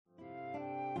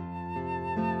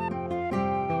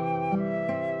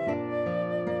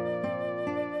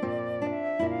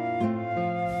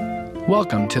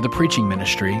Welcome to the preaching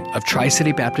ministry of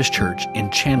Tri-City Baptist Church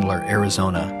in Chandler,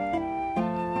 Arizona.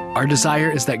 Our desire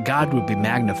is that God would be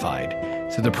magnified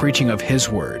through the preaching of His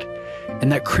Word, and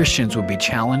that Christians would be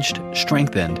challenged,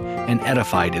 strengthened, and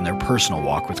edified in their personal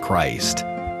walk with Christ. I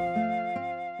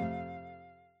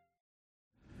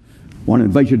want to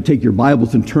invite you to take your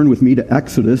Bibles and turn with me to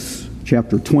Exodus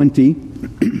chapter 20.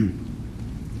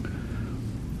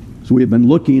 So we have been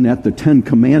looking at the Ten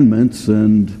Commandments,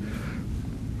 and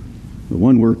the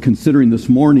one we're considering this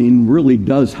morning really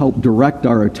does help direct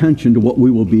our attention to what we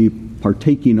will be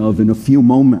partaking of in a few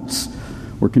moments.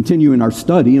 We're continuing our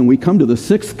study, and we come to the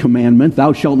sixth commandment,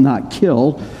 thou shalt not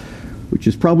kill, which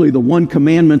is probably the one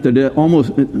commandment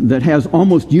that has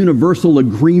almost universal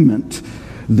agreement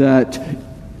that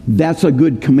that's a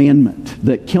good commandment,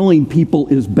 that killing people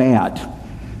is bad.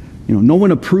 No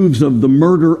one approves of the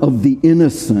murder of the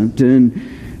innocent, and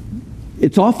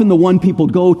it's often the one people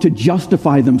go to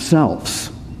justify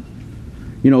themselves.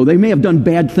 They may have done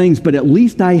bad things, but at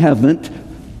least I haven't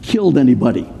killed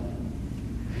anybody.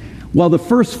 While the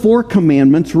first four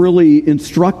commandments really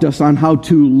instruct us on how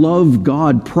to love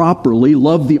God properly,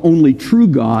 love the only true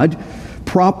God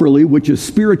properly, which is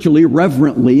spiritually,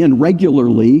 reverently, and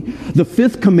regularly. The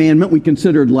fifth commandment we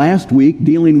considered last week,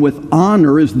 dealing with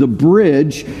honor, is the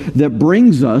bridge that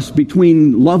brings us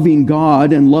between loving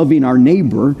God and loving our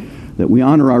neighbor, that we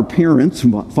honor our parents,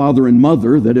 father and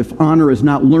mother, that if honor is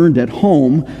not learned at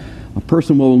home, a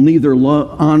person will neither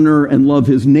honor and love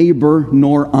his neighbor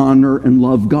nor honor and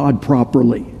love God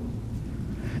properly.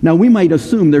 Now, we might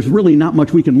assume there's really not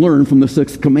much we can learn from the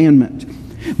sixth commandment.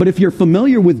 But if you're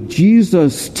familiar with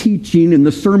Jesus' teaching in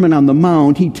the Sermon on the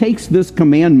Mount, he takes this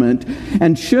commandment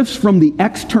and shifts from the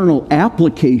external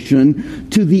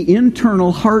application to the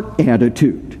internal heart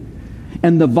attitude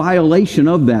and the violation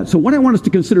of that. So what I want us to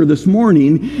consider this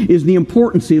morning is the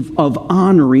importance of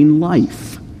honoring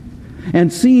life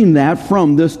and seeing that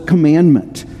from this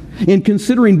commandment. In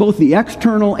considering both the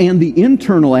external and the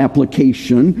internal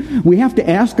application, we have to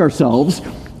ask ourselves,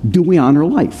 do we honor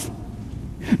life?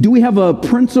 Do we have a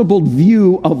principled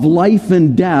view of life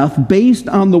and death based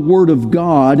on the Word of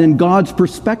God and God's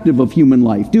perspective of human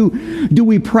life? Do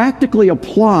we practically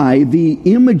apply the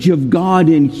image of God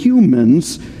in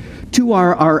humans to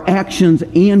our actions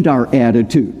and our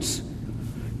attitudes?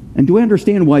 And do we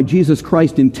understand why Jesus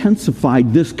Christ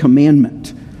intensified this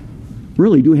commandment?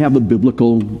 Really, do we have a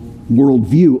biblical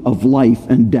worldview of life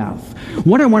and death?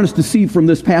 What I want us to see from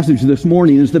this passage this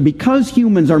morning is that because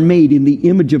humans are made in the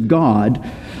image of God,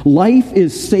 life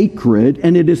is sacred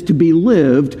and it is to be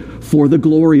lived for the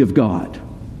glory of God.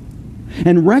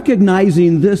 And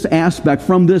recognizing this aspect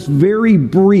from this very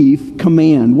brief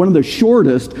command, one of the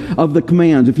shortest of the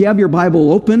commands. If you have your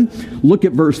Bible open, look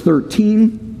at verse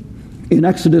 13. In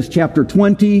Exodus chapter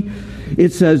 20,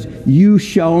 it says, "You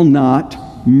shall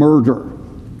not murder."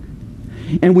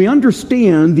 And we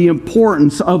understand the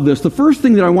importance of this. The first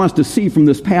thing that I want us to see from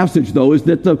this passage, though, is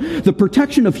that the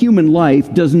protection of human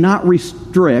life does not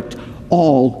restrict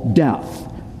all death.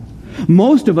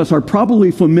 Most of us are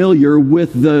probably familiar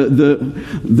with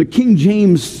the King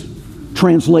James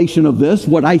translation of this,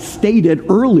 what I stated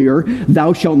earlier,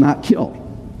 thou shalt not kill.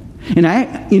 And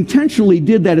I intentionally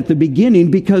did that at the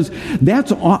beginning because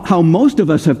that's how most of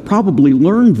us have probably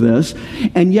learned this,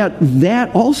 and yet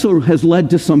that also has led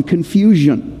to some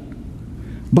confusion.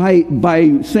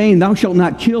 By saying thou shalt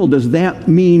not kill, does that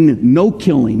mean no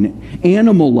killing,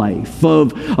 animal life,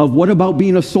 of what about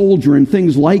being a soldier and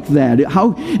things like that?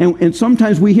 And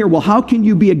sometimes we hear, well, how can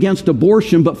you be against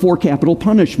abortion but for capital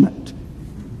punishment?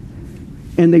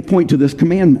 And they point to this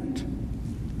commandment.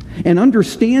 And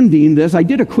understanding this, I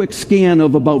did a quick scan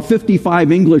of about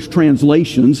 55 English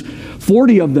translations.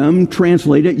 40 of them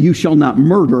translate it, you shall not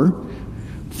murder.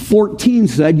 14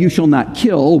 said, you shall not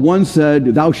kill. One said,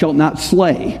 thou shalt not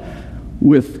slay,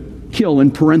 with kill in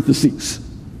parentheses.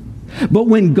 But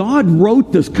when God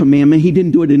wrote this commandment, He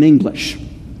didn't do it in English.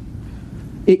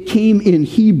 It came in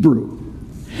Hebrew.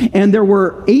 And there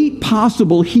were 8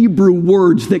 possible Hebrew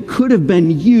words that could have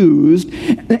been used,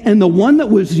 and the one that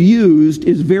was used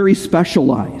is very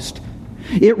specialized.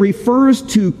 It refers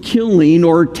to killing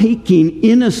or taking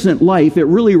innocent life. It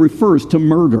really refers to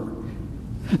murder.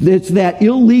 It's that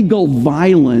illegal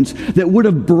violence that would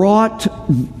have brought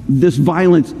this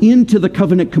violence into the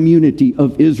covenant community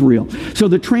of Israel. So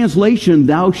the translation,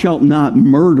 thou shalt not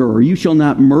murder, or you shall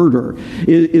not murder,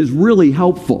 is really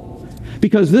helpful.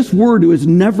 Because this word was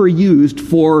never used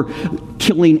for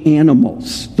killing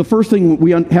animals. The first thing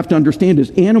we have to understand is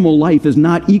animal life is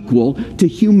not equal to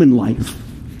human life.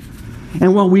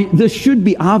 And while this should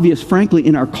be obvious, frankly,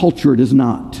 in our culture, it is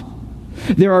not.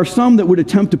 There are some that would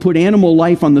attempt to put animal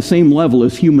life on the same level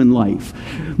as human life.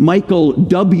 Michael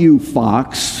W.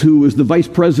 Fox, who was the vice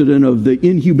president of the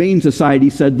Inhumane Society,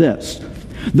 said this: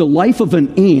 "The life of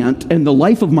an ant and the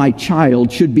life of my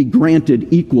child should be granted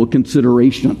equal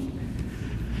consideration."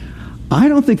 I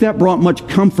don't think that brought much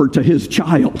comfort to his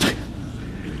child.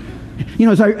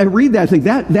 As I read that, I think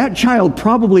that child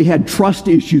probably had trust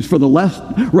issues for the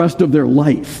rest of their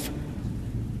life.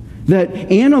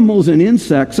 That animals and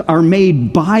insects are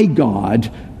made by God,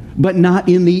 but not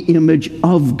in the image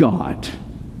of God,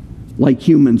 like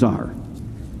humans are.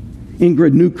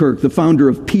 Ingrid Newkirk, the founder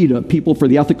of PETA, People for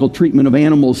the Ethical Treatment of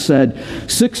Animals, said,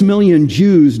 6 million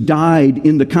Jews died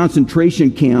in the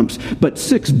concentration camps, but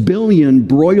 6 billion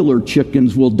broiler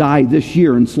chickens will die this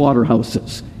year in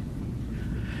slaughterhouses.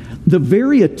 The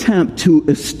very attempt to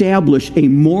establish a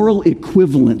moral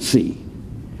equivalency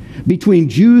between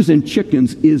Jews and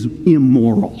chickens is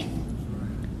immoral.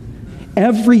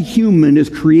 Every human is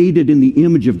created in the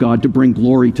image of God to bring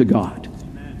glory to God.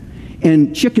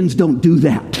 And chickens don't do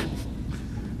that.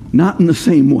 Not in the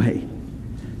same way.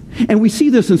 And we see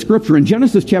this in Scripture. In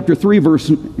Genesis chapter 3,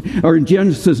 in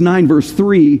Genesis 9, verse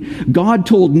 3, God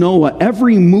told Noah,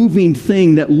 "Every moving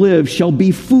thing that lives shall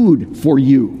be food for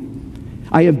you.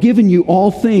 I have given you all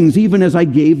things, even as I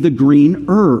gave the green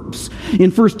herbs."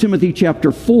 In 1 Timothy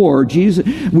chapter 4,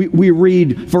 we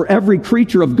read, "For every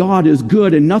creature of God is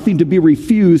good and nothing to be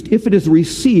refused if it is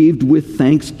received with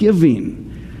thanksgiving.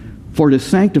 For it is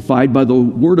sanctified by the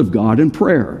word of God and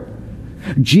prayer."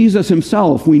 Jesus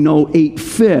himself, we know, ate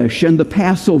fish and the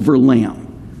Passover lamb.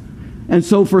 And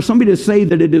so for somebody to say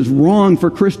that it is wrong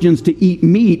for Christians to eat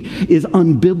meat is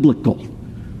unbiblical.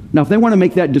 Now, if they want to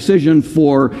make that decision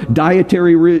for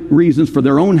dietary reasons, for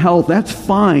their own health, that's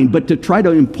fine. But to try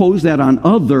to impose that on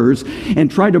others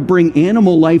and try to bring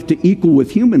animal life to equal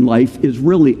with human life is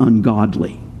really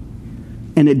ungodly.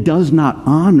 And it does not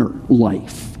honor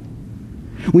life.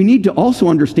 We need to also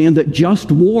understand that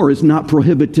just war is not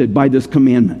prohibited by this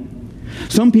commandment.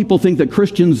 Some people think that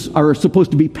Christians are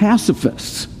supposed to be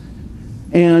pacifists.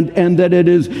 And that it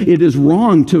is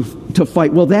wrong to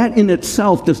fight. Well, that in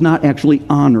itself does not actually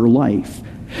honor life.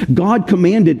 God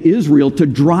commanded Israel to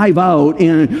drive out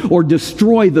or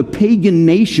destroy the pagan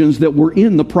nations that were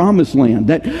in the promised land.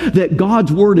 That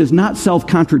God's word is not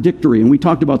self-contradictory, and we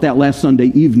talked about that last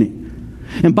Sunday evening.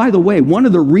 And by the way, one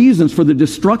of the reasons for the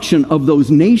destruction of those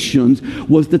nations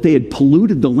was that they had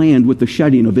polluted the land with the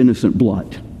shedding of innocent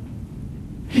blood.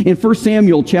 In 1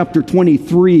 Samuel chapter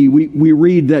 23, we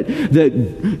read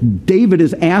that David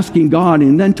is asking God,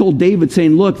 and then told David,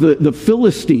 saying, "Look, the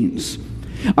Philistines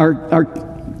are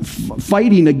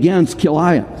fighting against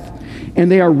Goliath,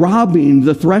 and they are robbing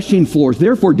the threshing floors.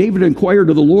 Therefore David inquired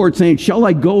of the Lord, saying, Shall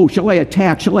I go? Shall I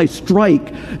attack? Shall I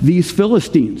strike these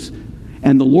Philistines?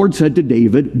 And the Lord said to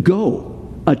David, Go,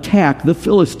 attack the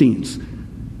Philistines,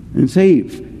 and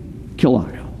save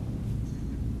Goliath."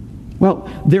 Well,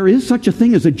 there is such a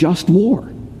thing as a just war.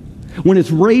 When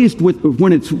it's waged with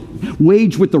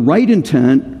the right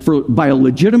intent, by a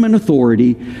legitimate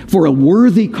authority, for a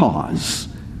worthy cause,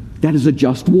 that is a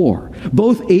just war.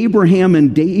 Both Abraham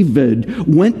and David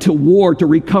went to war to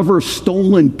recover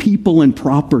stolen people and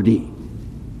property.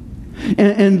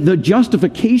 And the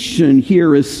justification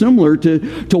here is similar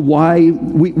to why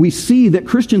we see that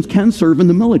Christians can serve in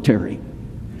the military.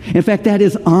 In fact, that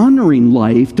is honoring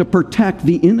life to protect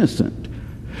the innocent.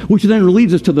 Which then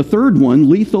leads us to the third one: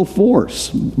 lethal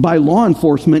force by law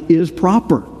enforcement is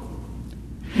proper.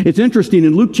 It's interesting,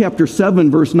 in Luke chapter 7,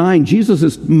 verse 9, Jesus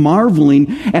is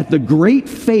marveling at the great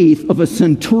faith of a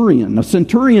centurion. A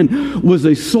centurion was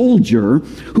a soldier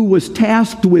who was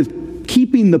tasked with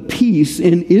keeping the peace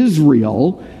in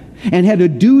Israel and had a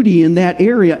duty in that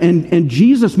area. And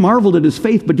Jesus marveled at his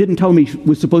faith, but didn't tell him he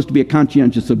was supposed to be a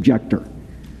conscientious objector.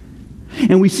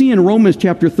 And we see in Romans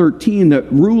chapter 13 that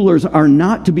rulers are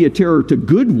not to be a terror to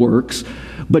good works,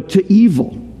 but to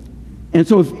evil. And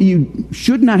so if you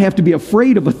should not have to be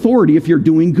afraid of authority if you're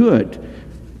doing good.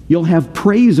 You'll have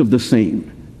praise of the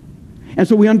same. And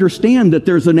so we understand that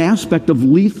there's an aspect of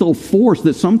lethal force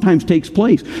that sometimes takes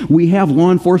place. We have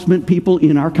law enforcement people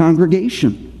in our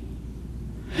congregation.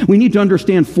 We need to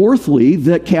understand, fourthly,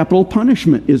 that capital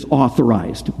punishment is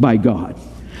authorized by God.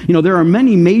 You know, there are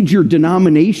many major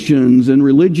denominations and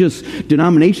religious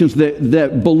denominations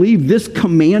that believe this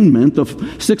commandment, the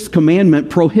sixth commandment,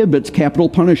 prohibits capital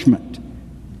punishment.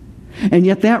 And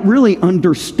yet that really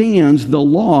understands the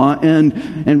law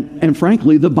and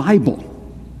frankly, the Bible.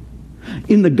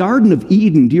 In the Garden of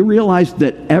Eden, do you realize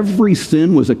that every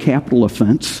sin was a capital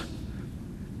offense?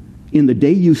 In the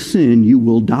day you sin, you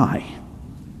will die.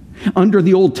 Under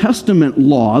the Old Testament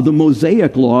law, the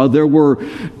Mosaic law, there were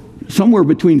somewhere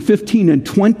between 15 and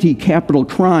 20 capital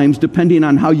crimes, depending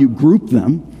on how you group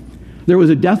them. There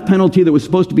was a death penalty that was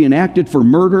supposed to be enacted for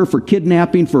murder, for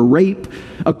kidnapping, for rape,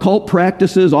 occult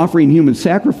practices, offering human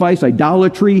sacrifice,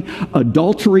 idolatry,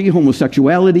 adultery,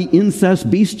 homosexuality, incest,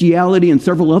 bestiality, and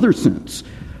several other sins.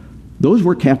 Those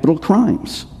were capital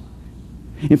crimes.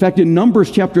 In fact, in Numbers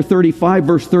chapter 35,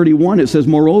 verse 31, it says,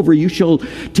 "Moreover, you shall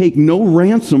take no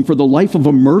ransom for the life of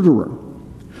a murderer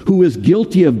who is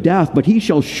guilty of death, but he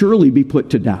shall surely be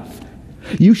put to death.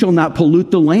 You shall not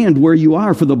pollute the land where you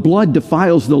are, for the blood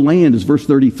defiles the land," is verse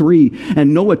 33.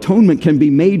 "And no atonement can be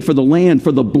made for the land,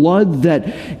 for the blood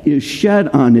that is shed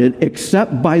on it,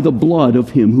 except by the blood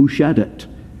of him who shed it."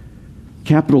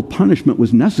 Capital punishment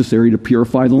was necessary to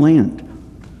purify the land.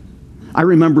 I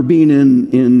remember being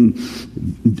in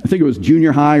I think it was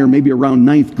junior high or maybe around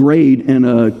 9th grade, and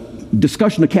a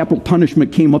discussion of capital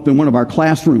punishment came up in one of our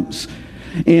classrooms.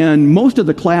 And most of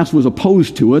the class was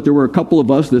opposed to it. There were a couple of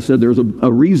us that said there's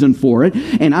a reason for it.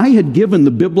 And I had given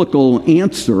the biblical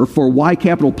answer for why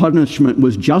capital punishment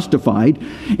was justified,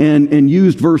 and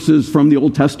used verses from the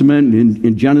Old Testament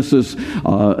in Genesis,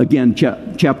 again,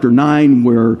 chapter 9,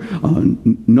 where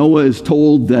Noah is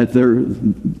told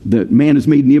that man is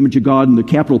made in the image of God, and the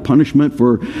capital punishment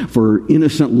for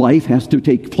innocent life has to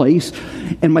take place.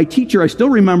 And my teacher, I still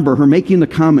remember her making the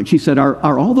comment, she said,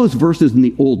 are all those verses in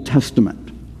the Old Testament?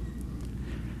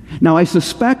 Now, I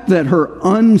suspect that her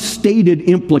unstated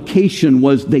implication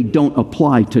was they don't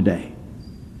apply today.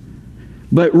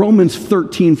 But Romans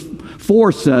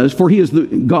 13:4 says, "For he is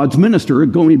God's minister,"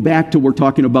 going back to we're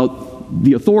talking about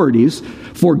the authorities,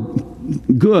 "for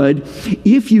good.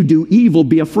 If you do evil,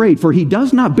 be afraid, for he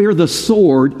does not bear the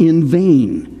sword in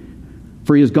vain.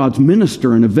 For he is God's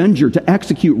minister and avenger to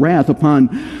execute wrath upon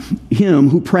him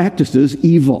who practices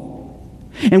evil."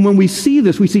 And when we see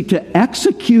this, we see to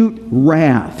execute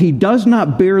wrath. He does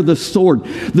not bear the sword.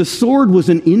 The sword was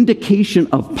an indication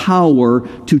of power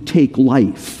to take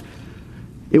life.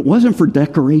 It wasn't for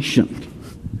decoration.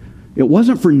 It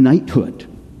wasn't for knighthood.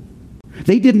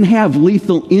 They didn't have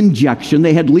lethal injection.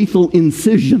 They had lethal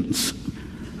incisions.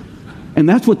 And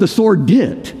that's what the sword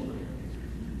did.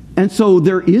 And so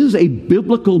there is a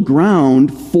biblical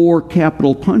ground for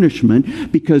capital punishment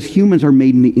because humans are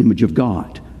made in the image of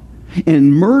God.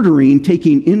 And murdering,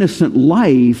 taking innocent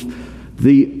life,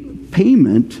 the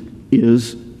payment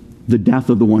is the death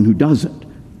of the one who does it.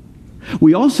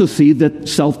 We also see that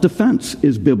self-defense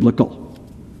is biblical.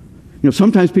 You know,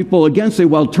 sometimes people again say,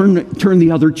 well, turn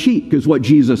the other cheek is what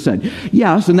Jesus said.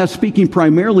 Yes, and that's speaking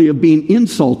primarily of being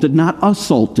insulted, not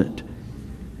assaulted.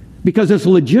 Because it's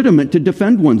legitimate to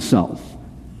defend oneself.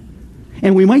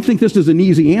 And we might think this is an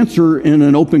easy answer in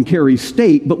an open carry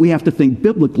state, but we have to think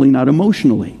biblically, not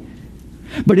emotionally.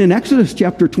 But in Exodus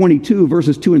chapter 22,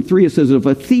 verses 2 and 3, it says, "If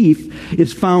a thief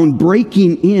is found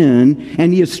breaking in,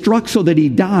 and he is struck so that he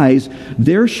dies,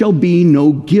 there shall be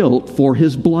no guilt for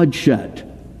his bloodshed.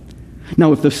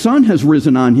 Now, if the sun has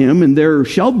risen on him, and there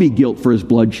shall be guilt for his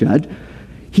bloodshed,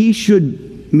 he should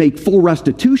make full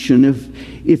restitution.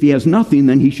 If he has nothing,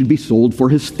 then he should be sold for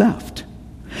his theft."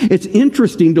 It's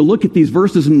interesting to look at these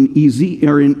verses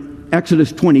in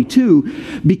Exodus 22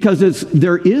 because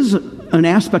there is an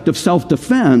aspect of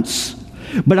self-defense,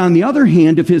 but on the other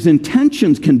hand, if his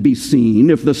intentions can be seen,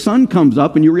 if the sun comes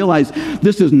up and you realize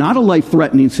this is not a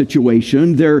life-threatening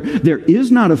situation, there is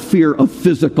not a fear of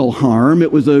physical harm,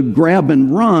 it was a grab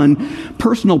and run,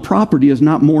 personal property is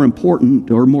not more important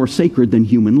or more sacred than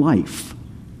human life.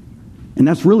 And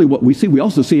that's really what we see. We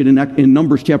also see it in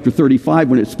Numbers chapter 35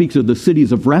 when it speaks of the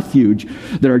cities of refuge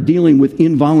that are dealing with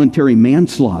involuntary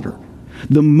manslaughter.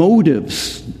 The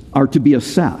motives are to be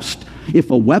assessed.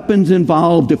 If a weapon's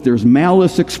involved, if there's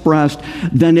malice expressed,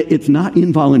 then it's not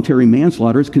involuntary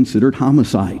manslaughter, it's considered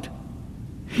homicide.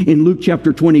 In Luke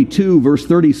chapter 22, verse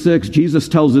 36, Jesus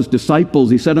tells his disciples,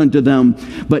 he said unto them,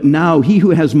 "But now he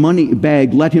who has money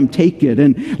bag, let him take it,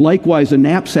 and likewise a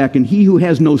knapsack, and he who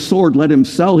has no sword, let him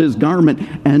sell his garment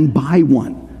and buy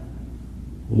one."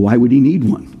 Why would he need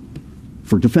one?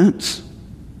 For defense.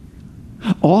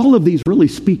 All of these really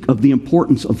speak of the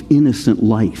importance of innocent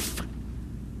life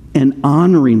and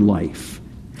honoring life.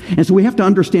 And so we have to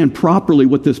understand properly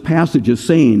what this passage is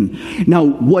saying. Now,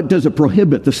 what does it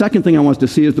prohibit? The second thing I want us to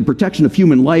see is the protection of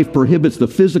human life prohibits the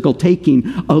physical taking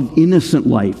of innocent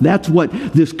life. That's what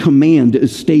this command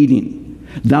is stating.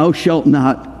 Thou shalt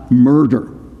not murder.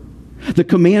 The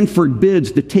command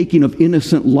forbids the taking of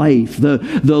innocent life, the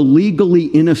legally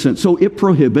innocent. So it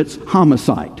prohibits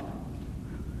homicide.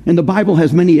 And the Bible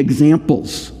has many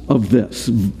examples of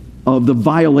this, of the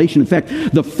violation. In fact,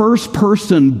 the first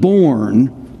person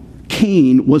born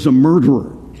Cain was a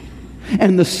murderer.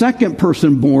 And the second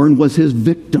person born was his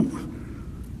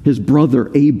victim, his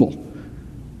brother Abel.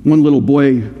 One little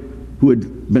boy who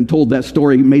had been told that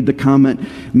story made the comment,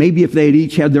 maybe if they had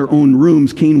each had their own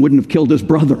rooms, Cain wouldn't have killed his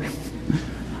brother. I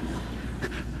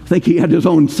think he had his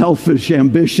own selfish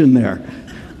ambition there.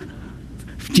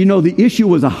 Do you know, the issue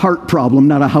was a heart problem,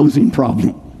 not a housing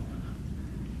problem.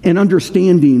 And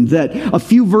understanding that a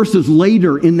few verses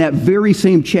later in that very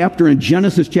same chapter, in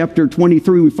Genesis chapter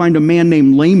 23, we find a man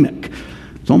named Lamech.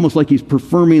 It's almost like he's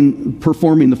performing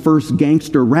the first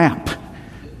gangster rap.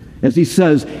 As he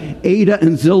says, Ada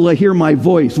and Zillah, hear my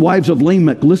voice. Wives of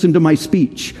Lamech, listen to my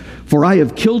speech. For I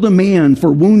have killed a man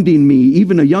for wounding me,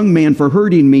 even a young man for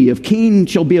hurting me. If Cain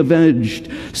shall be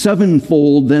avenged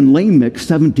sevenfold, then Lamech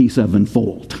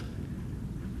 77-fold.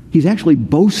 He's actually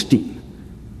boasting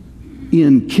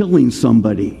in killing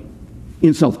somebody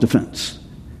in self-defense.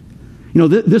 You know,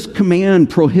 this command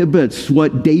prohibits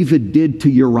what David did to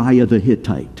Uriah the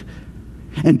Hittite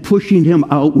and pushing him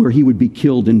out where he would be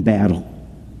killed in battle.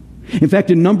 In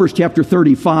fact, in Numbers chapter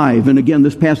 35, and again,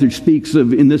 this passage speaks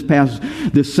of,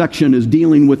 this section is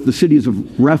dealing with the cities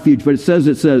of refuge, but it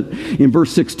says in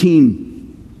verse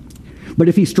 16, but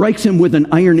if he strikes him with an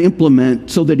iron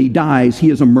implement so that he dies,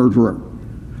 he is a murderer.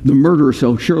 The murderer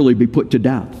shall surely be put to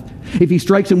death. If he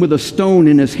strikes him with a stone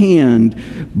in his hand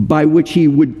by which he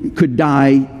could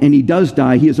die, and he does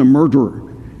die, he is a murderer,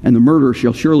 and the murderer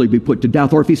shall surely be put to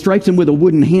death. Or if he strikes him with a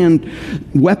wooden hand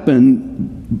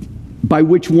weapon by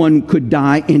which one could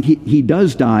die, and he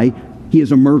does die, he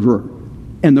is a murderer,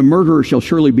 and the murderer shall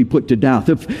surely be put to death.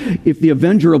 If the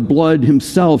avenger of blood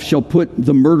himself shall put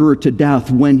the murderer to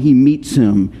death when he meets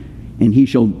him, and he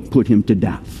shall put him to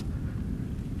death.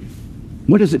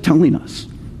 What is it telling us?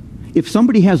 If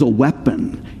somebody has a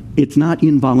weapon, it's not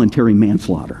involuntary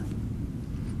manslaughter.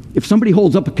 If somebody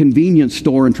holds up a convenience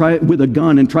store with a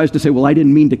gun and tries to say, well, I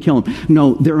didn't mean to kill him.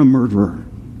 No, they're a murderer.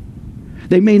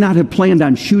 They may not have planned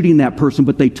on shooting that person,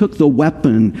 but they took the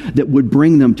weapon that would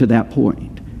bring them to that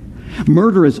point.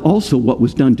 Murder is also what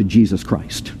was done to Jesus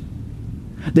Christ.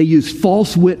 They used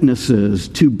false witnesses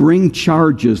to bring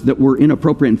charges that were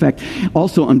inappropriate. In fact,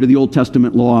 also under the Old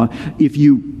Testament law, if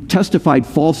you testified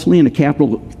falsely in a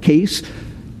capital case,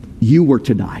 you were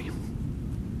to die.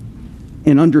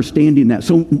 And understanding that.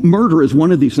 So murder is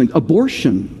one of these things.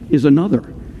 Abortion is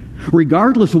another.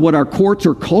 Regardless of what our courts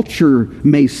or culture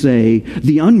may say,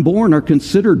 the unborn are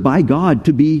considered by God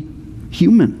to be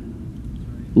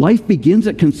human. Life begins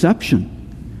at conception.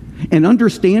 And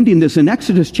understanding this, in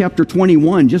Exodus chapter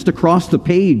 21, just across the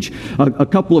page, a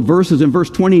couple of verses, in verse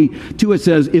 22 it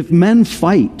says, if men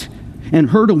fight and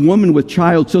hurt a woman with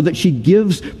child so that she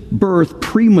gives birth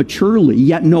prematurely,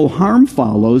 yet no harm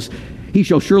follows, he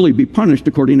shall surely be punished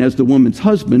according as the woman's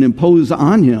husband imposed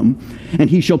on him, and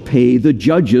he shall pay the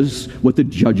judges what the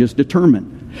judges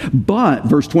determine. But,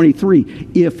 verse 23,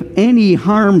 if any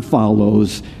harm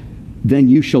follows, then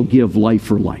you shall give life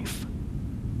for life.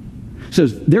 It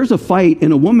says there's a fight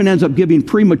and a woman ends up giving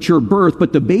premature birth,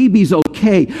 but the baby's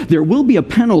okay. There will be a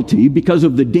penalty because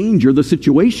of the danger, the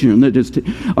situation that has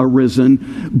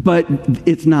arisen, but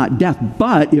it's not death.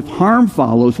 But if harm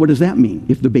follows, what does that mean?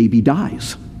 If the baby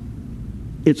dies,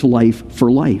 it's life for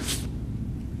life.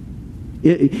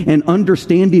 And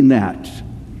understanding that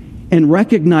and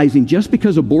recognizing just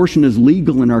because abortion is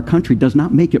legal in our country does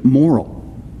not make it moral.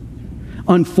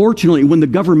 Unfortunately, when the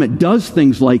government does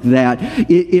things like that,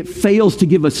 it fails to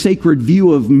give a sacred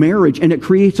view of marriage, and it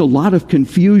creates a lot of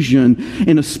confusion,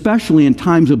 and especially in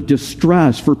times of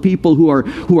distress for people who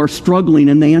are struggling,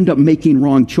 and they end up making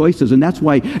wrong choices. And that's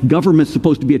why government's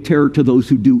supposed to be a terror to those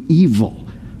who do evil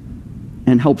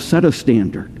and help set a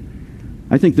standard.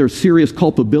 I think there's serious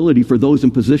culpability for those in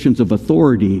positions of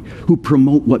authority who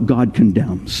promote what God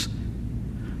condemns.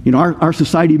 You know, our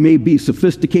society may be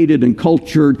sophisticated and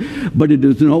cultured, but it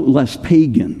is no less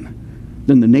pagan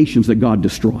than the nations that God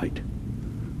destroyed.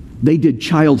 They did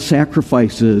child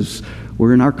sacrifices,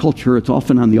 where in our culture it's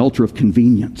often on the altar of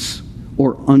convenience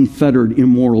or unfettered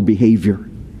immoral behavior.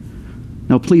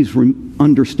 Now please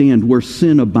understand, where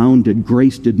sin abounded,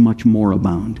 grace did much more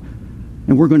abound.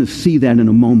 And we're going to see that in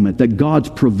a moment, that God's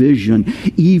provision,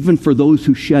 even for those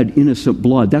who shed innocent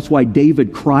blood. That's why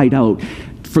David cried out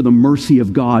for the mercy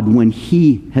of God when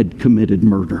he had committed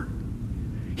murder.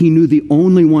 He knew the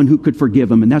only one who could forgive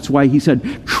him, and that's why he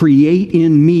said, create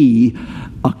in me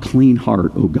a clean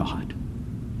heart, O God,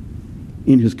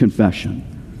 in his confession.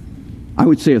 I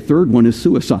would say a third one is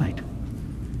suicide.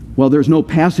 While there's no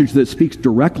passage that speaks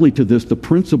directly to this, the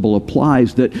principle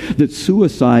applies that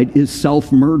suicide is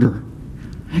self-murder.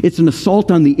 It's an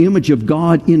assault on the image of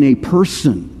God in a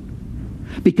person.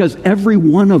 because every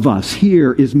one of us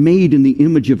here is made in the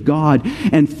image of God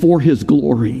and for His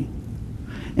glory.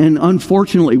 And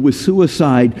unfortunately, with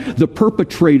suicide, the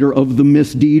perpetrator of the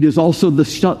misdeed is also the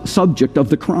subject of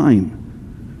the crime.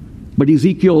 But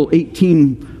Ezekiel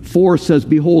 18:4 says,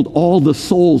 "Behold, all the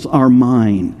souls are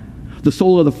mine. The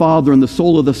soul of the Father and the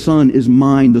soul of the Son is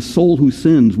mine. The soul who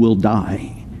sins will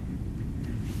die."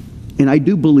 And I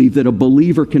do believe that a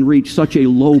believer can reach such a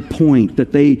low point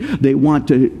that they want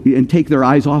to, and take their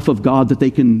eyes off of God, that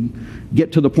they can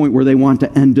get to the point where they want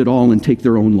to end it all and take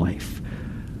their own life.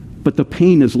 But the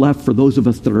pain is left for those of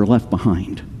us that are left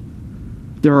behind.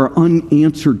 There are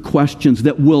unanswered questions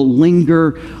that will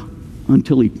linger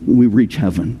until we reach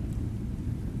heaven.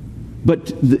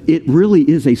 But it really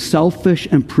is a selfish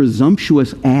and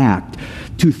presumptuous act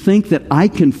to think that I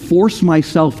can force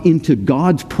myself into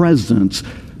God's presence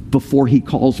before He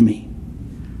calls me.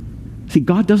 See,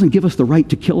 God doesn't give us the right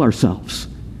to kill ourselves.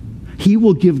 He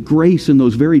will give grace in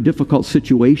those very difficult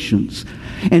situations.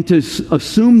 And to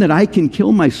assume that I can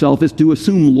kill myself is to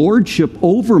assume lordship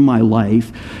over my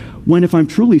life, when if I'm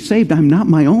truly saved, I'm not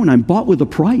my own. I'm bought with a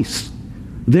price.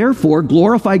 Therefore,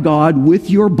 glorify God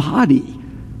with your body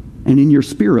and in your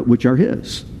spirit, which are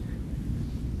His.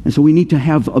 And so we need to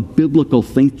have a biblical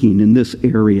thinking in this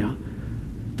area.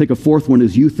 I think a fourth one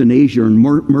is euthanasia and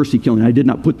mercy killing. I did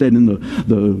not put that in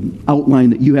the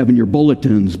outline that you have in your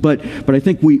bulletins, but I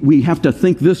think we have to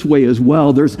think this way as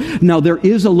well. There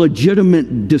is a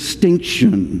legitimate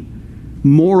distinction,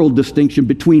 moral distinction,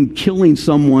 between killing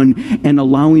someone and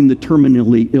allowing the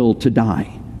terminally ill to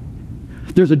die.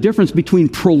 There's a difference between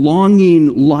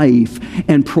prolonging life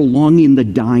and prolonging the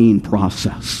dying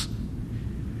process.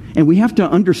 And we have to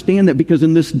understand that, because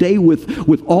in this day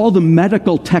with all the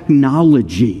medical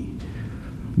technology,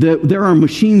 there are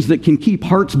machines that can keep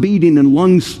hearts beating and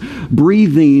lungs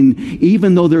breathing,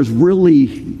 even though there's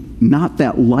really not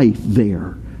that life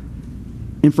there.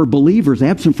 And for believers,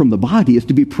 absent from the body is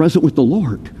to be present with the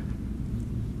Lord.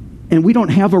 And we don't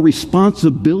have a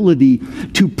responsibility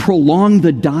to prolong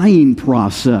the dying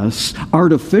process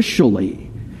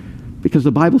artificially, because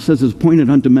the Bible says it's appointed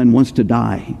unto men once to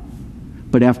die,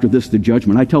 but after this, the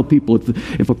judgment. I tell people,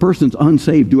 if a person's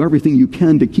unsaved, do everything you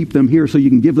can to keep them here so you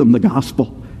can give them the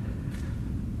gospel.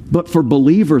 But for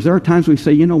believers, there are times we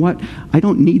say, you know what? I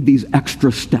don't need these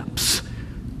extra steps.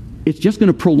 It's just going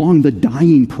to prolong the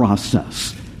dying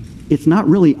process. It's not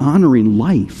really honoring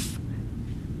life.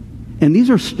 And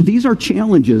these are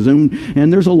challenges, and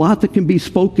there's a lot that can be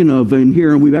spoken of in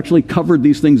here, and we've actually covered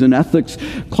these things in ethics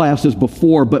classes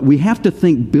before, but we have to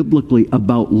think biblically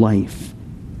about life.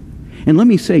 And let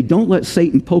me say, don't let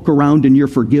Satan poke around in your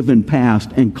forgiven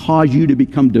past and cause you to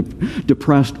become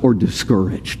depressed or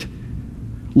discouraged.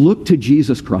 Look to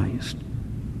Jesus Christ.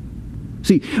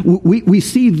 See, we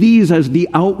see these as the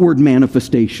outward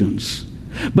manifestations.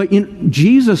 But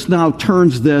Jesus now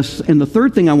turns this, and the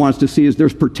third thing I want us to see is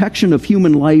there's protection of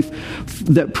human life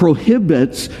that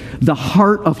prohibits the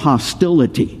heart of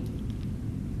hostility.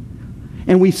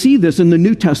 And we see this in the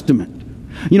New Testament.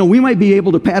 You know, we might be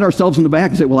able to pat ourselves in the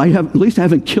back and say, well, at least I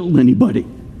haven't killed anybody.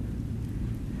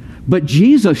 But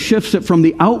Jesus shifts it from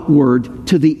the outward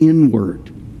to the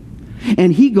inward.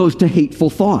 And He goes to hateful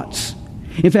thoughts.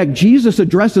 In fact, Jesus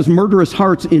addresses murderous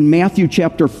hearts in Matthew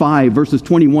chapter 5, verses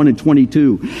 21 and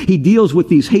 22. He deals with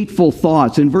these hateful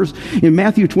thoughts. In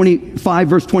Matthew 25,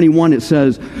 verse 21, it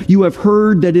says, "You have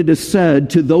heard that it is said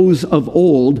to those of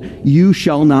old, 'You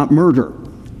shall not murder.'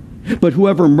 But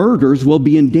whoever murders will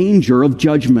be in danger of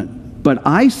judgment. But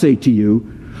I say to you,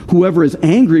 whoever is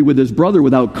angry with his brother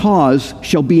without cause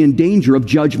shall be in danger of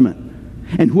judgment.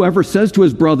 And whoever says to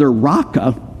his brother,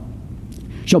 'Raca,'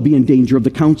 shall be in danger of the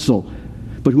council.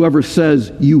 But whoever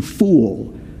says, 'You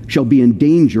fool,' shall be in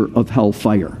danger of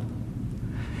hellfire."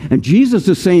 And Jesus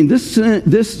is saying this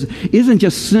isn't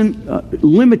just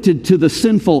limited to the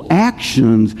sinful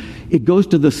actions. It goes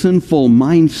to the sinful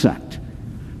mindset.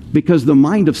 Because the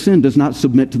mind of sin does not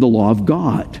submit to the law of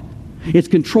God. It's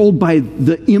controlled by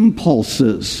the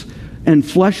impulses and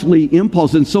fleshly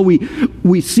impulses. And so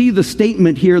we see the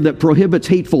statement here that prohibits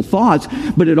hateful thoughts,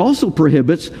 but it also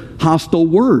prohibits hostile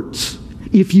words.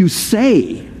 If you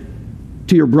say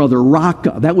to your brother,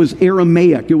 "Raca," that was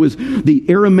Aramaic. It was the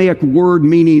Aramaic word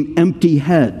meaning empty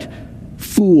head,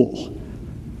 fool.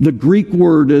 The Greek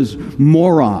word is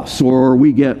moros, or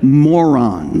we get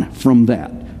moron from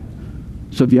that.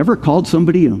 So have you ever called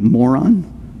somebody a moron?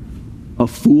 A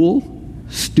fool?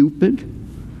 Stupid?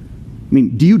 I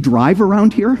mean, do you drive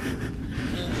around here?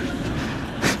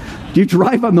 Do you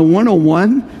drive on the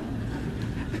 101?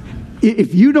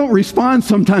 If you don't respond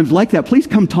sometimes like that, please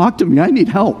come talk to me. I need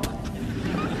help.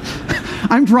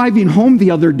 I'm driving home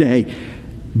the other day,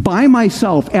 by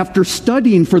myself after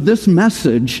studying for this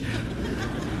message.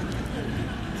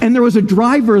 And there was a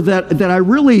driver that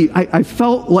I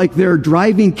felt like their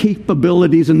driving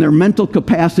capabilities and their mental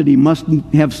capacity must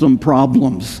have some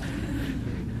problems.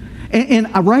 And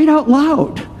I write out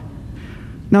loud.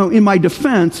 Now, in my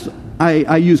defense,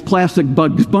 I use classic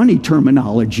Bugs Bunny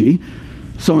terminology.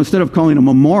 So instead of calling him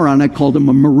a moron, I called him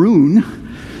a maroon.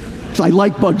 So I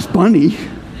like Bugs Bunny.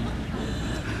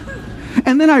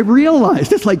 And then I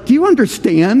realized, it's like, do you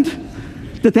understand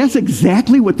that that's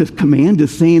exactly what this command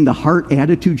is saying the heart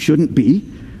attitude shouldn't be?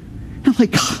 I'm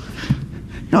like,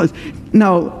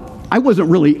 now, I wasn't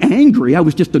really angry. I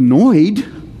was just annoyed.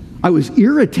 I was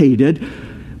irritated.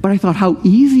 But I thought how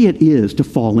easy it is to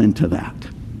fall into that.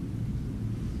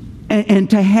 And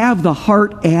to have the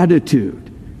heart attitude.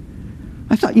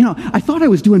 I thought I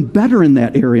was doing better in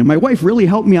that area. My wife really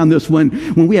helped me on this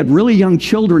when we had really young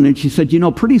children, and she said,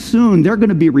 pretty soon they're going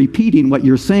to be repeating what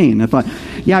you're saying. I thought,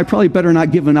 I probably better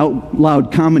not give an out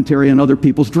loud commentary on other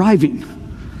people's driving.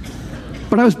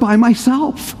 But I was by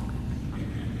myself.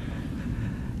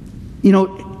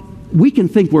 We can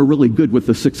think we're really good with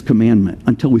the sixth commandment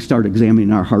until we start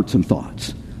examining our hearts and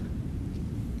thoughts.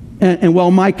 And while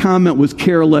my comment was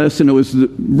careless and it was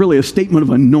really a statement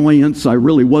of annoyance, I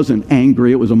really wasn't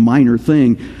angry, it was a minor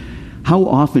thing, how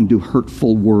often do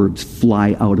hurtful words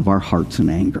fly out of our hearts in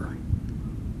anger?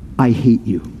 I hate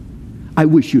you. I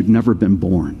wish you'd never been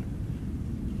born.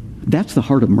 That's the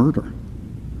heart of murder.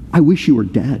 I wish you were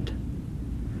dead.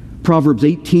 Proverbs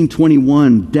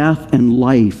 18:21, death and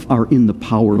life are in the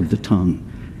power of the tongue,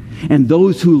 and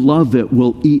those who love it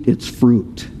will eat its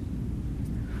fruit.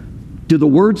 Do the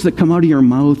words that come out of your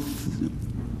mouth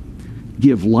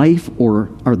give life, or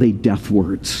are they death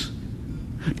words?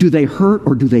 Do they hurt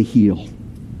or do they heal?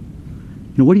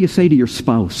 What do you say to your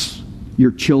spouse,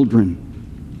 your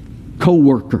children,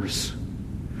 co-workers?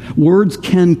 Words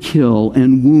can kill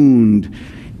and wound.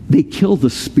 They kill the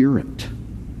spirit.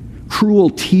 Cruel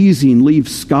teasing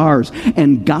leaves scars,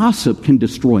 and gossip can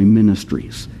destroy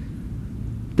ministries.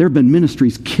 There have been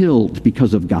ministries killed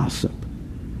because of gossip.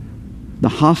 The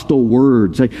hostile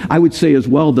words, I would say as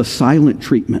well, the silent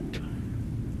treatment.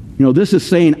 This is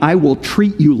saying, I will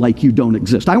treat you like you don't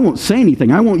exist. I won't say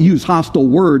anything. I won't use hostile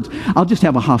words. I'll just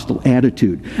have a hostile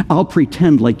attitude. I'll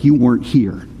pretend like you weren't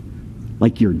here,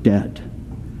 like you're dead.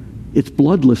 It's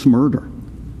bloodless murder.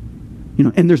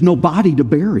 And there's no body to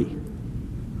bury.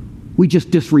 We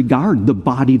just disregard the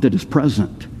body that is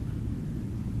present.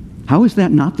 How is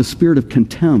that not the spirit of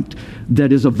contempt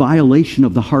that is a violation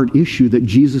of the heart issue that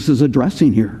Jesus is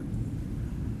addressing here?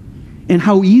 And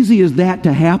how easy is that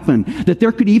to happen? That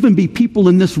there could even be people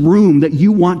in this room that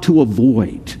you want to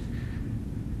avoid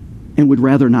and would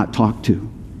rather not talk to.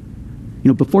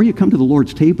 Before you come to the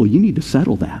Lord's table, you need to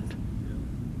settle that.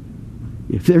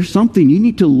 If there's something, you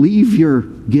need to leave your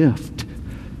gift.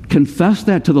 Confess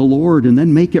that to the Lord and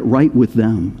then make it right with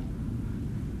them.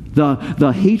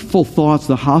 The hateful thoughts,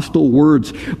 the hostile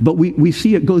words, but we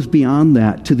see it goes beyond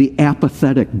that to the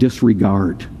apathetic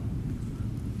disregard.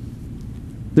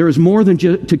 There is more than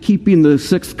to keeping the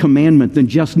sixth commandment than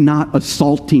just not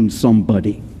assaulting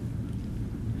somebody.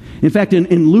 In fact,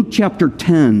 in Luke chapter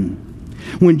 10,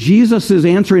 when Jesus is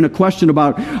answering a question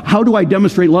about how do I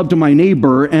demonstrate love to my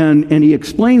neighbor, and he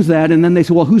explains that, and then they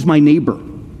say, well, who's my neighbor?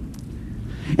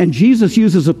 And Jesus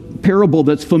uses a parable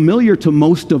that's familiar to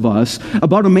most of us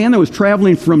about a man that was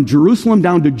traveling from Jerusalem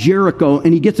down to Jericho,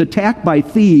 and he gets attacked by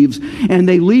thieves, and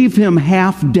they leave him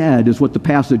half dead, is what the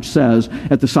passage says,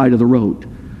 at the side of the road.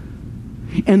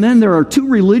 And then there are two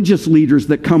religious leaders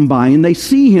that come by, and they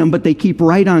see him, but they keep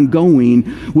right on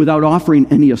going without offering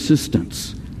any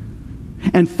assistance.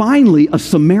 And finally, a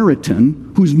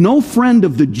Samaritan, who's no friend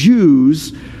of the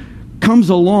Jews, comes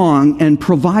along and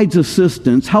provides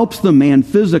assistance, helps the man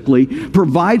physically,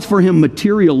 provides for him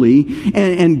materially,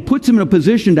 and puts him in a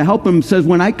position to help him, says,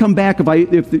 when I come back,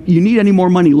 if you need any more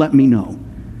money, let me know.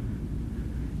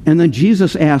 And then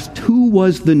Jesus asked, who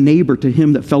was the neighbor to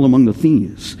him that fell among the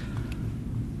thieves?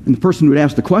 And the person who had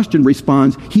asked the question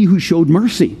responds, he who showed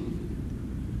mercy.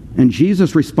 And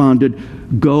Jesus responded,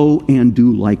 go and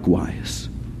do likewise.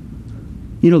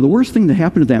 The worst thing that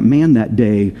happened to that man that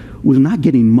day was not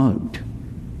getting mugged.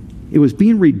 It was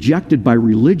being rejected by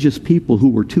religious people who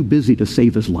were too busy to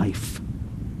save his life.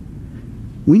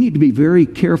 We need to be very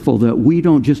careful that we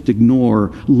don't just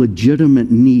ignore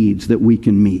legitimate needs that we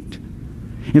can meet.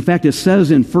 In fact, it says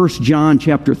in 1 John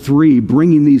chapter 3,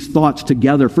 bringing these thoughts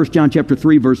together, 1 John chapter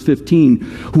 3, verse 15,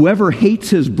 whoever hates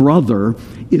his brother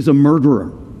is a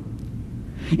murderer.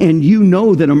 And you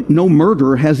know that no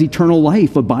murderer has eternal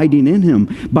life abiding in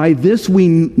him. By this we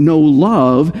know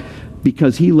love,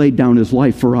 because he laid down his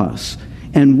life for us.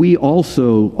 And we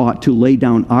also ought to lay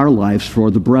down our lives for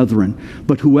the brethren.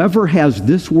 But whoever has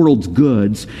this world's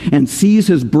goods and sees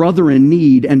his brother in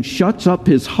need and shuts up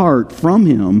his heart from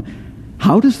him,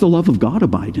 how does the love of God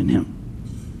abide in him?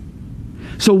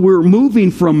 So we're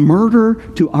moving from murder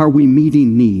to are we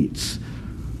meeting needs?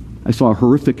 I saw a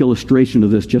horrific illustration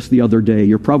of this just the other day.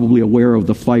 You're probably aware of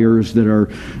the fires that are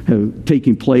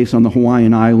taking place on the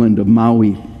Hawaiian island of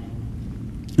Maui.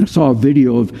 I saw a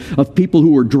video of people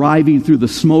who were driving through the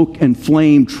smoke and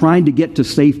flame, trying to get to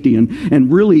safety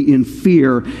and really in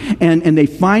fear. And they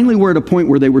finally were at a point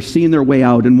where they were seeing their way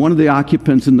out. And one of the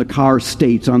occupants in the car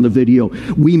states on the video,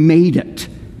 "We made it.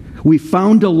 We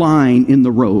found a line in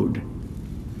the road."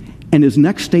 And his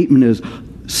next statement is,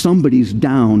 "Somebody's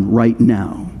down right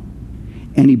now."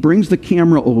 And he brings the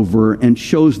camera over and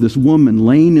shows this woman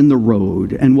laying in the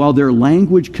road. And while their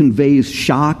language conveys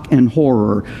shock and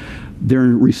horror, their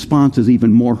response is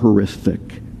even more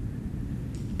horrific.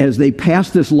 As they pass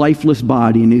this lifeless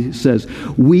body, and he says,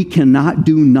 "We cannot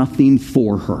do nothing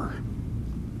for her."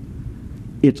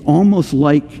 It's almost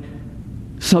like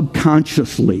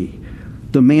subconsciously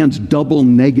the man's double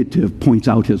negative points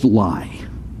out his lie.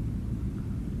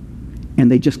 And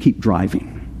they just keep driving.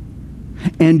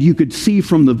 And you could see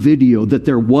from the video that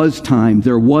there was time,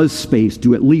 there was space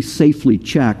to at least safely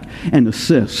check and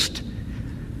assist.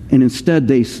 And instead,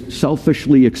 they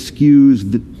selfishly excuse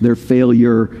their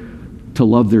failure to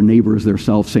love their neighbor as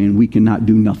themselves, saying, "We cannot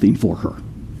do nothing for her."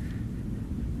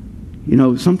 You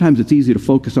know, sometimes it's easy to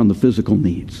focus on the physical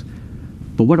needs.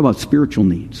 But what about spiritual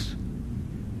needs?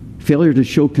 Failure to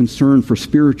show concern for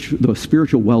the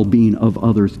spiritual well-being of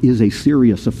others is a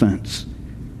serious offense.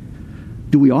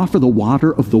 Do we offer the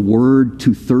water of the Word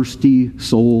to thirsty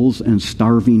souls and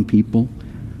starving people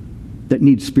that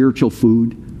need spiritual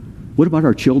food? What about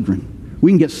our children?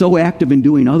 We can get so active in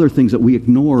doing other things that we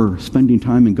ignore spending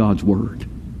time in God's Word.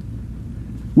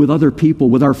 With other people,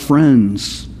 with our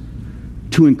friends,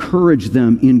 to encourage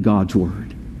them in God's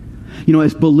Word. You know,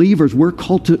 as believers, we're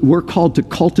called to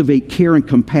cultivate care and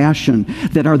compassion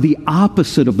that are the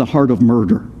opposite of the heart of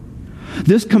murder.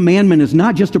 This commandment is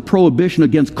not just a prohibition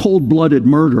against cold-blooded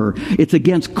murder, it's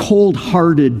against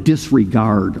cold-hearted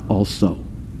disregard also.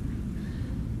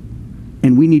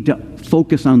 And we need to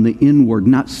focus on the inward,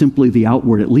 not simply the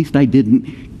outward. At least I didn't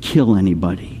kill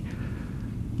anybody.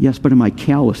 Yes, but am I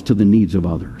callous to the needs of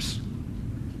others?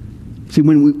 See,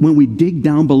 when we dig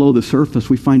down below the surface,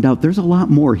 we find out there's a lot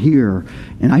more here,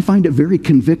 and I find it very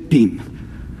convicting.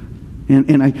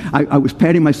 And I was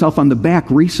patting myself on the back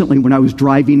recently when I was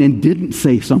driving and didn't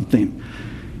say something.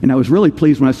 And I was really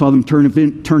pleased when I saw them turn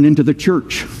into the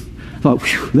church. I thought,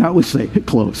 whew, that was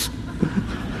close.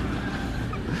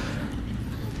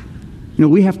 You know,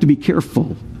 we have to be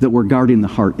careful that we're guarding the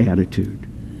heart attitude.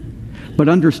 But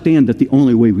understand that the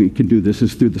only way we can do this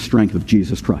is through the strength of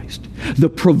Jesus Christ. The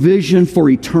provision for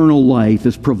eternal life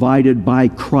is provided by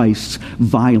Christ's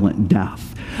violent death.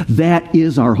 That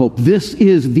is our hope. This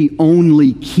is the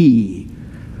only key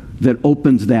that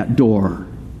opens that door.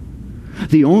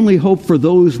 The only hope for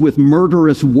those with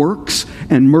murderous works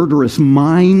and murderous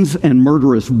minds and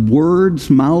murderous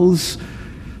mouths,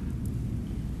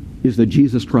 is that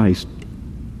Jesus Christ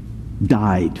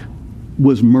died,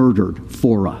 was murdered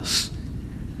for us.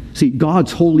 See,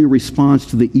 God's holy response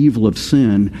to the evil of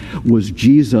sin was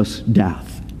Jesus'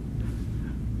 death.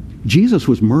 Jesus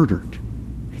was murdered.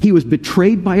 He was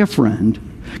betrayed by a friend,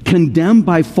 condemned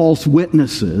by false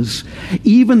witnesses.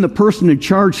 Even the person in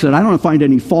charge said, "I don't find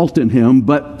any fault in him,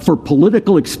 but for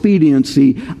political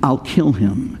expediency, I'll kill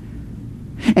him."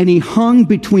 And he hung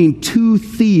between two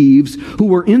thieves who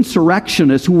were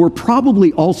insurrectionists, who were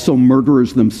probably also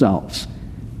murderers themselves.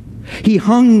 He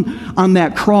hung on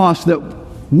that cross that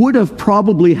would have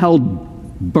probably held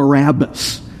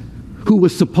Barabbas, who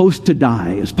was supposed to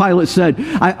die. As Pilate said,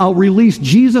 "I'll release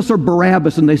Jesus or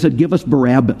Barabbas," and they said, "Give us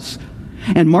Barabbas."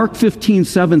 And Mark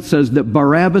 15:7 says that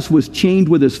Barabbas was chained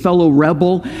with his fellow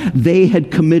rebel. They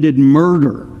had committed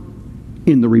murder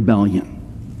in the rebellion.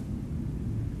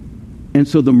 And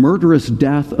so the murderous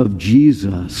death of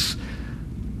Jesus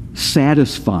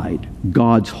satisfied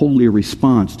God's holy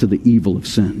response to the evil of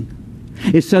sin.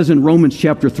 It says in Romans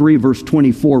chapter 3, verse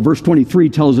 24, verse 23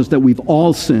 tells us that we've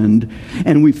all sinned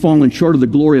and we've fallen short of the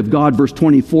glory of God. Verse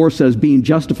 24 says, being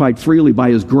justified freely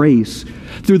by his grace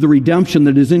through the redemption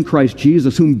that is in Christ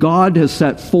Jesus, whom God has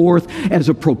set forth as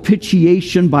a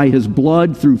propitiation by his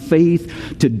blood through faith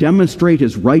to demonstrate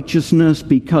his righteousness,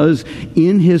 because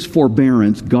in his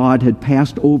forbearance God had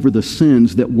passed over the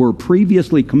sins that were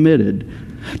previously committed,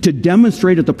 to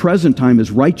demonstrate at the present time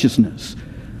his righteousness,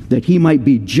 that he might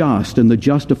be just and the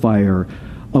justifier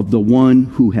of the one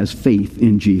who has faith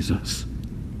in Jesus.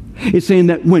 It's saying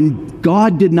that when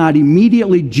God did not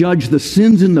immediately judge the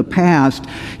sins in the past,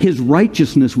 his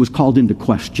righteousness was called into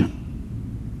question.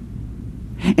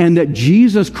 And that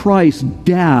Jesus Christ's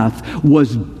death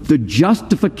was the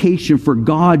justification for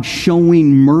God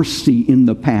showing mercy in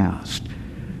the past,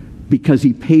 because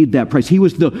he paid that price. He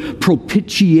was the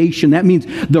propitiation. That means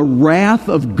the wrath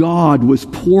of God was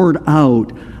poured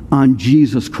out on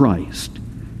Jesus Christ.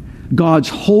 God's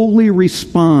holy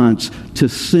response to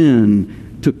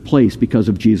sin took place because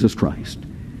of Jesus Christ.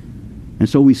 And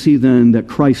so we see then that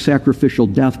Christ's sacrificial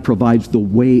death provides the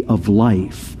way of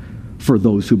life for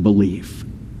those who believe.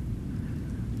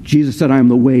 Jesus said, I am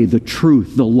the way, the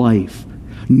truth, the life.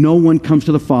 No one comes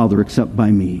to the Father except by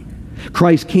me.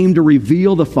 Christ came to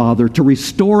reveal the Father, to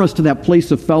restore us to that place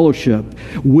of fellowship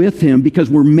with him, because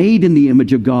we're made in the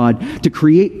image of God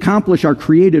to accomplish our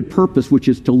created purpose, which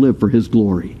is to live for his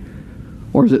glory.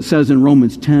 Or as it says in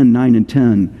Romans 10:9 and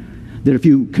 10, that if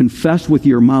you confess with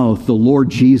your mouth the Lord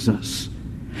Jesus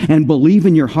and believe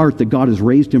in your heart that God has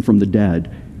raised him from the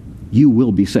dead, you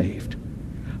will be saved.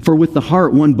 For with the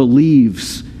heart one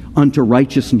believes unto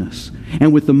righteousness,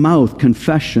 and with the mouth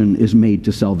confession is made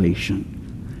to salvation.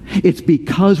 It's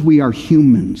because we are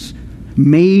humans,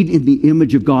 made in the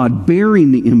image of God,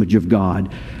 bearing the image of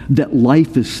God, that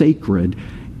life is sacred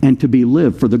and to be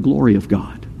lived for the glory of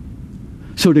God.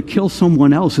 So to kill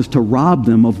someone else is to rob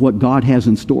them of what God has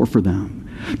in store for them.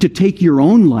 To take your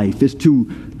own life is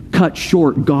to cut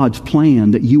short God's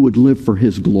plan that you would live for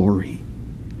his glory.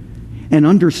 And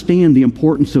understand the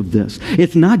importance of this.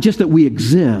 It's not just that we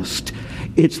exist,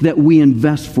 it's that we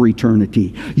invest for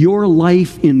eternity. Your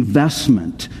life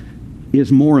investment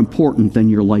is more important than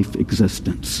your life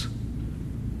existence.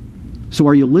 So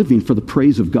are you living for the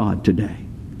praise of God today?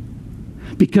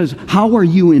 Because how are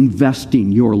you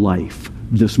investing your life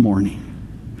this morning?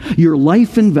 Your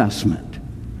life investment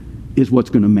is what's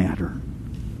going to matter.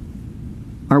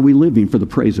 Are we living for the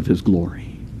praise of his glory?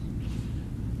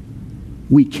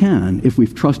 We can if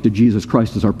we've trusted Jesus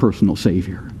Christ as our personal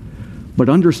Savior. But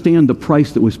understand the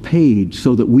price that was paid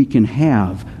so that we can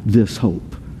have this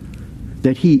hope,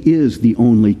 that he is the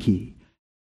only key.